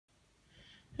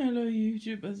Hello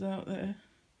YouTubers out there.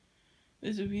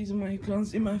 There's a reason why you can't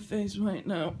see my face right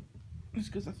now. It's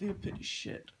because I feel pretty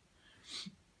shit.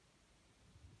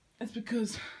 It's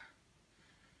because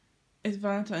it's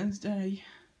Valentine's Day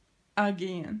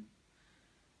again.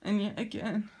 And yet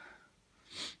again,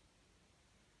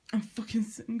 I'm fucking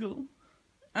single.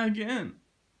 Again.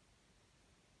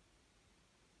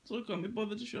 So I can't be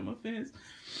bothered to show my face.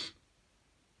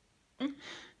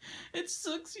 It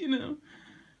sucks, you know,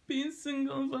 being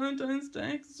single on Valentine's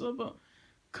Day, 'cause it's all about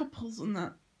couples and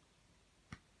that.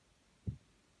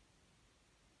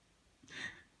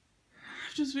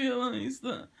 I've just realised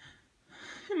that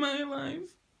in my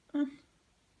life, and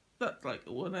that's like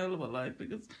one hell of a life,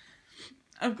 because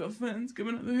I've got friends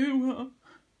coming out the hoo-ha.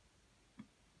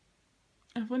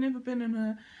 I've only ever been in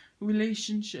a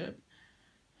relationship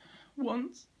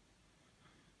once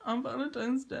on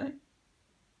Valentine's Day,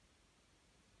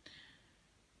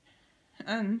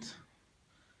 and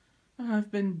I've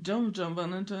been dumped on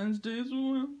Valentine's Day as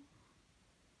well.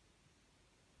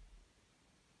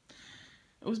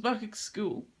 I was back at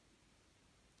school.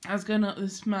 I was going out with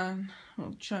this man,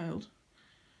 or child,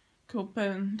 called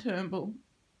Ben Turnbull.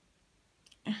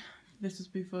 This was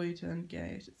before he turned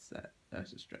gay,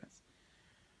 out of stress.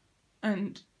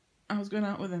 And I was going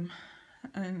out with him,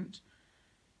 and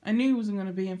I knew he wasn't going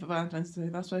to be in for Valentine's Day,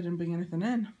 that's why I didn't bring anything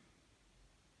in.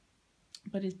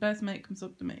 But his best mate comes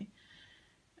up to me,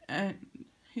 and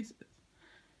he says,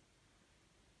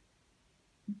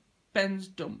 "Ben's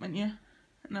dumping you."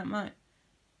 And I'm like,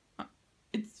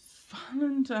 "It's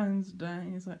Valentine's Day."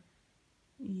 He's like,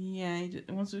 "Yeah, he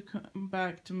wants to come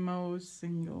back tomorrow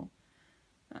single."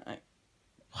 I'm like,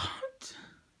 what?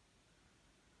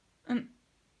 And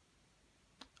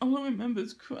all I remember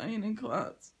is crying in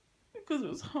class because it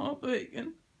was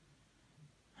heartbreaking.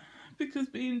 Because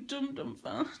being dumped on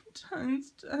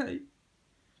Valentine's Day.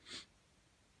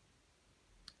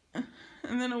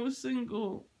 And then I was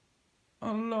single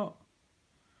a lot.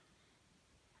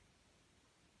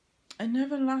 I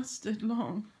never lasted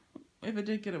long if I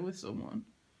did get it with someone.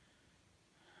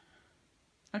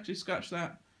 Actually, scratch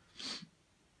that.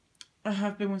 I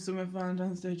have been with someone for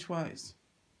Valentine's Day twice.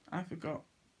 I forgot.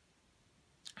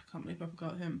 I can't believe I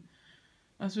forgot him.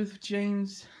 I was with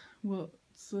James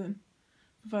Wilson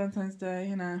for Valentine's Day,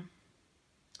 and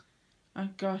I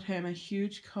got him a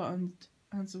huge cotton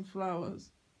and some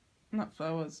flowers. Not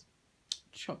flowers,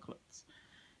 chocolates.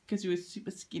 Because he was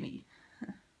super skinny.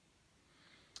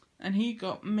 And he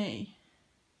got me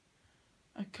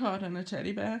a card and a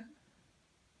teddy bear.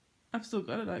 I've still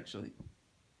got it, actually.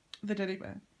 The teddy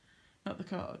bear. Not the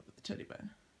card, but the teddy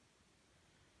bear.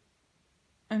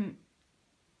 And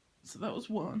so that was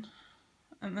one.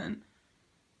 And then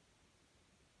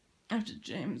after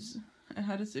James, I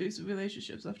had a series of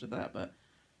relationships after that, but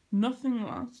nothing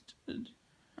lasted.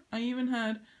 I even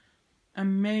had a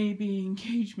maybe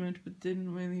engagement, but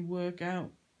didn't really work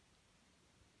out,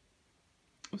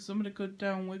 with somebody called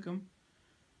Down Wiggum.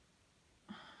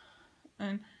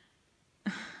 And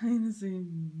I honestly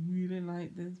really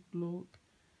liked this bloke.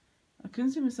 I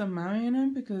couldn't see myself marrying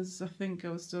him because I think I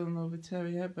was still in love with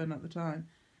Terry Hepburn at the time.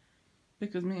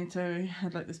 Because me and Terry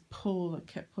had like this pull that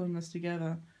kept pulling us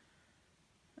together.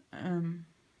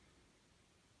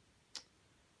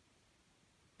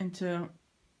 Until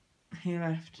he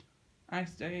left. I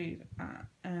stayed,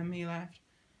 he left.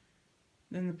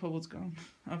 Then the pull was gone,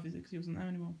 obviously, because he wasn't there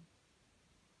anymore.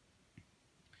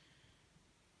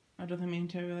 I don't think me and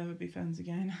Terry will ever be friends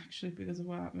again, actually, because of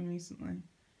what happened recently.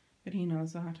 But he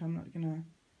knows that. I'm not gonna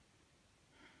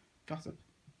gossip,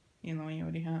 even though I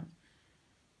already have.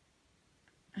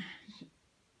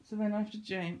 So then after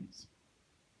James,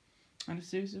 I had a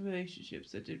series of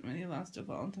relationships that didn't really last till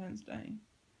Valentine's Day.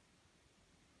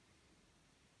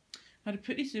 I had a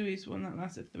pretty serious one that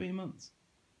lasted 3 months.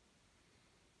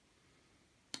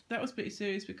 That was pretty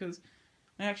serious because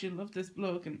I actually loved this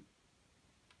bloke, and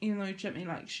even though he treated me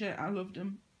like shit, I loved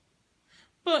him.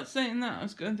 But saying that, I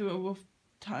was going through a rough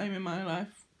time in my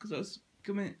life because I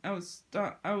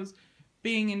was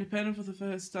being independent for the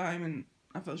first time, and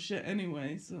I felt shit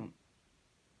anyway. So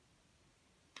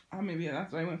maybe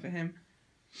that's why I went for him.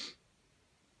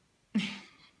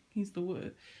 He's the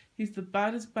word. He's the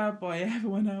baddest bad boy I ever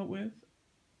went out with.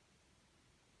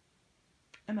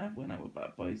 And I've went out with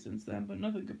bad boys since then, but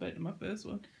nothing compared to my first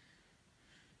one.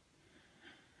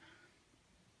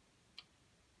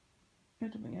 I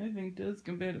don't think anything does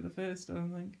compared to the first, I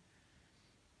don't think.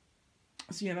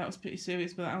 So yeah, that was pretty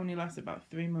serious, but that only lasted about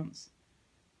 3 months.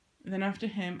 And then after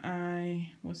him,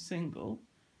 I was single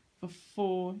for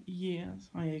 4 years.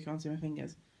 Oh yeah, you can't see my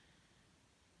fingers.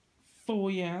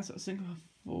 4 years. I was single for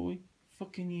 4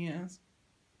 fucking years.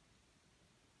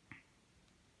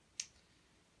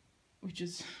 which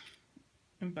is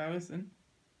embarrassing.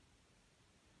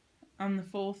 And the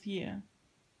 4th year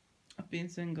of being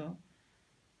single,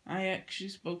 I actually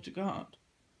spoke to God.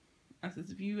 I said,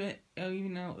 if you are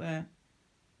even out there,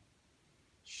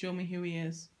 show me who he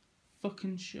is.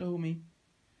 Fucking show me.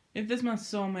 If there's my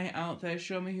soulmate out there,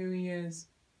 show me who he is.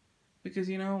 Because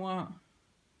you know what?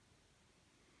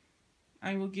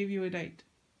 I will give you a date.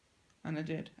 And I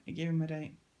did. I gave him a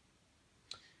date.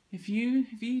 If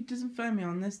he doesn't find me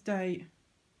on this date,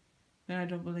 then I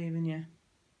don't believe in you.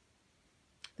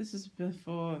 This is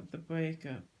before the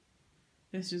breakup.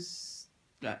 This is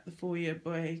like the 4-year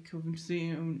break of him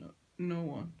seeing no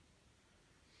one.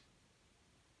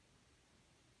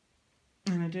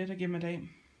 And I did. I gave him a date.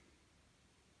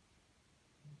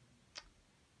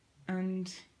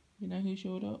 And you know who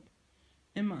showed up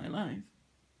in my life?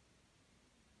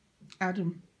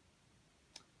 Adam.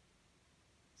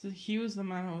 So he was the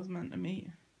man I was meant to meet.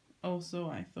 Also,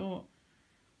 I thought.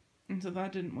 And so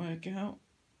that didn't work out.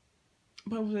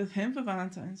 But I was with him for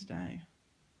Valentine's Day.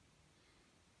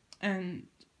 And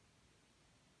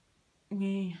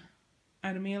we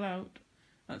had a meal out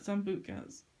at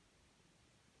Sambuca's.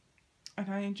 And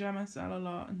I enjoyed myself a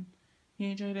lot. And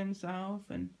he enjoyed himself.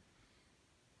 And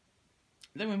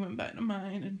then we went back to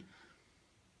mine. And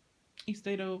he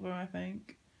stayed over, I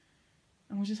think.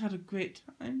 And we just had a great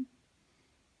time.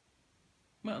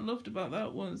 What I loved about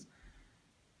that was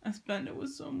I spent it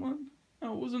with someone. I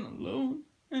wasn't alone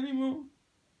anymore.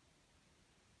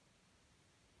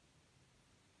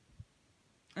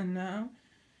 And now,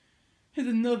 here's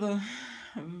another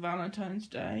Valentine's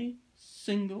Day,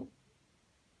 single.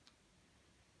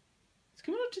 It's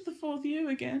coming up to the 4th year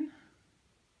again.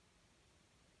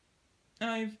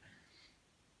 I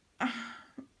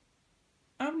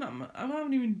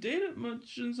haven't even dated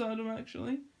much since Adam,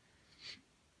 actually.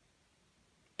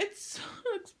 It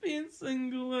sucks being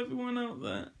single, everyone out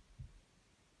there.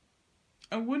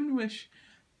 I wouldn't wish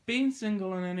being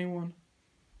single on anyone.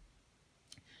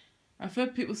 I've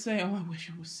heard people say, oh, I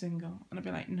wish I was single. And I'd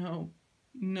be like, no,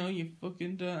 you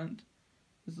fucking don't.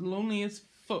 It's lonely as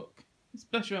fuck.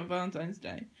 Especially on Valentine's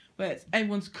Day, where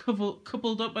everyone's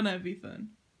coupled up and everything.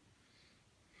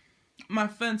 My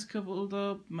friend's coupled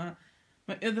up, my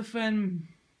other friend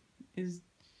is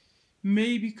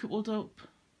maybe coupled up.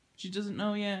 She doesn't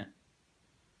know yet.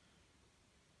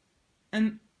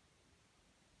 And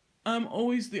I'm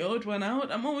always the odd one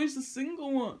out. I'm always the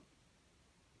single one.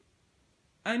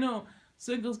 I know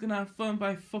singles can have fun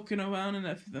by fucking around and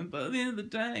everything, but at the end of the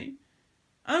day,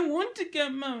 I want to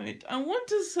get married. I want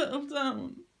to settle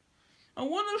down. I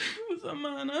want to live with a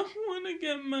man. I want to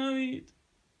get married.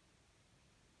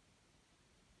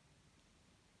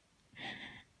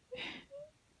 It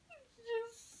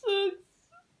just sucks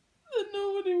that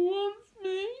nobody wants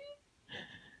me.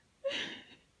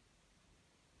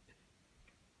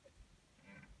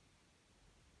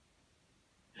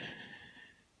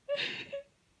 It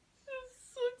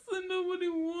just sucks that nobody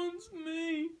wants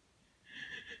me.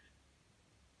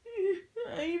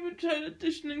 I even tried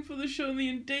auditioning for the show The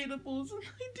Undateables and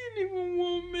they didn't even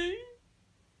want me.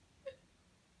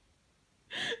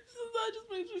 So that just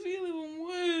makes me feel even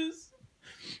worse.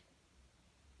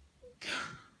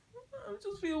 I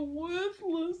just feel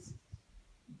worthless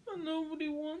and nobody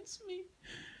wants me.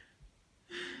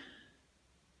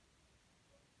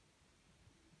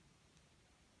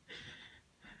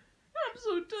 I'm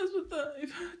so desperate that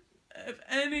if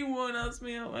anyone asks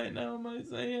me out right now, I might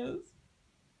say yes.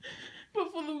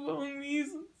 But for the wrong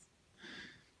reasons.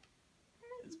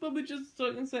 It's probably just so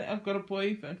I can say I've got a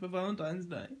boyfriend for Valentine's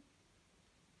Day.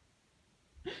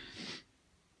 It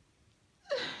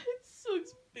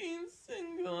sucks being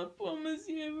single, I promise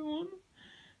you, everyone.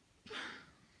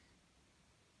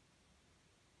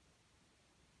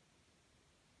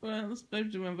 Well,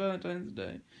 especially on Valentine's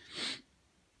Day.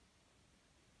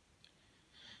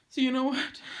 So you know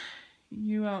what?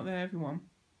 You out there, everyone.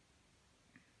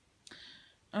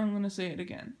 I'm going to say it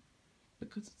again,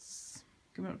 because it's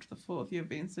coming up to the 4th year of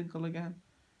being single again.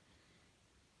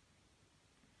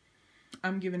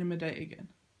 I'm giving him a date again.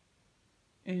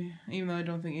 Even though I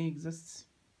don't think he exists.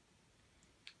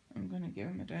 I'm going to give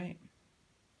him a date.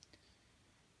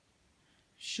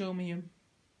 Show me him.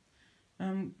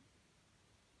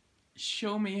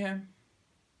 Show me him.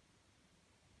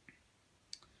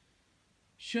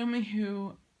 Show me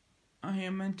who I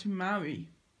am meant to marry.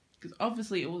 Because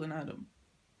obviously it wasn't Adam.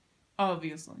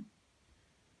 Obviously.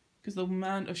 Because the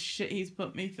amount of shit he's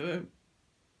put me through.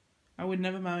 I would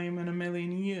never marry him in a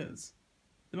million years.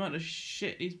 The amount of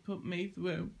shit he's put me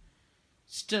through.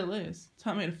 Still is.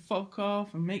 Telling me to fuck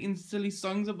off and making silly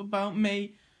songs up about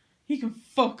me. He can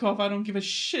fuck off, I don't give a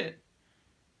shit.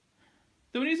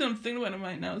 The only reason I'm thinking about him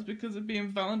right now is because of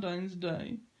being Valentine's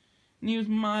Day. And he was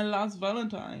my last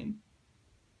Valentine.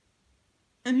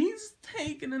 And he's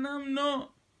taken and I'm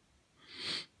not.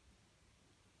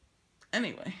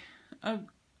 Anyway,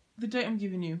 the date I'm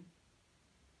giving you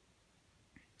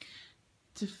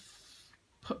to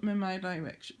put me in my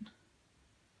direction.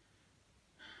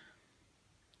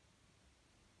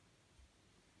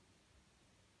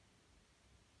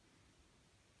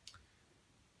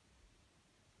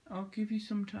 I'll give you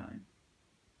some time.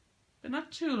 But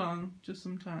not too long, just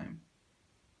some time.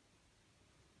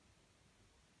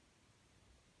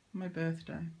 My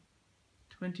birthday,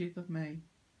 20th of May.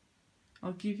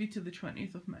 I'll give you to the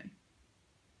 20th of May.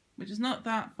 Which is not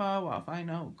that far off, I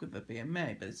know, could that be in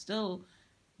May, but it's in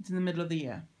the middle of the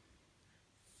year.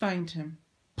 Find him.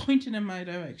 Point him in my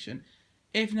direction.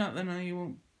 If not,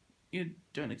 then you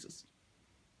don't exist.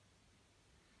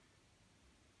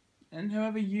 And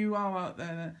whoever you are out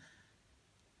there,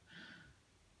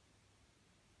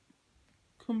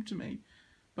 come to me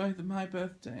by my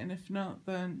birthday, and if not,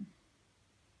 then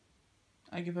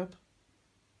I give up.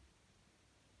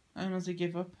 I honestly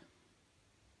give up.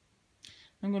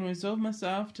 I'm going to resolve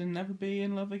myself to never be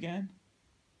in love again.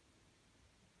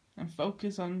 And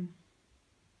focus on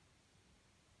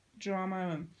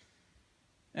drama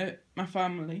and my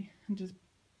family. And just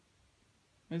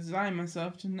resign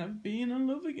myself to never being in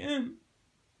love again.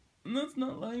 And that's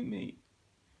not like me.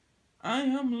 I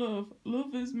am love.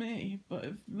 Love is me. But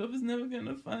if love is never going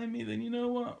to find me, then you know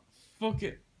what? Fuck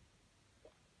it.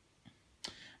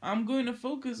 I'm going to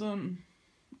focus on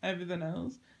everything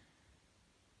else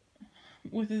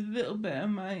with a little bit of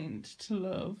mind to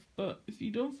love. But if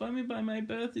you don't find me by my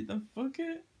birthday, then fuck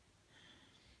it.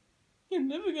 You're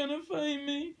never going to find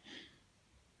me.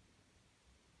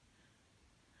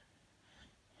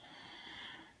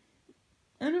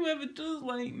 And whoever does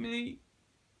like me,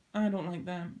 I don't like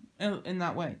them in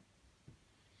that way.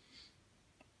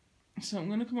 So I'm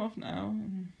going to come off now.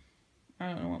 I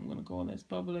don't know what I'm going to call this.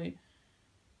 Probably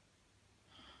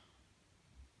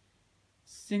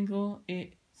single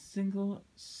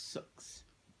sucks.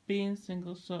 Being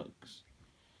single sucks.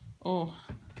 Oh,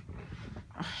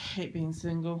 I hate being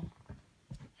single.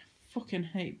 I fucking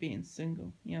hate being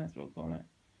single. Yeah, that's what I'll call it.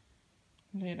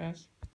 Later.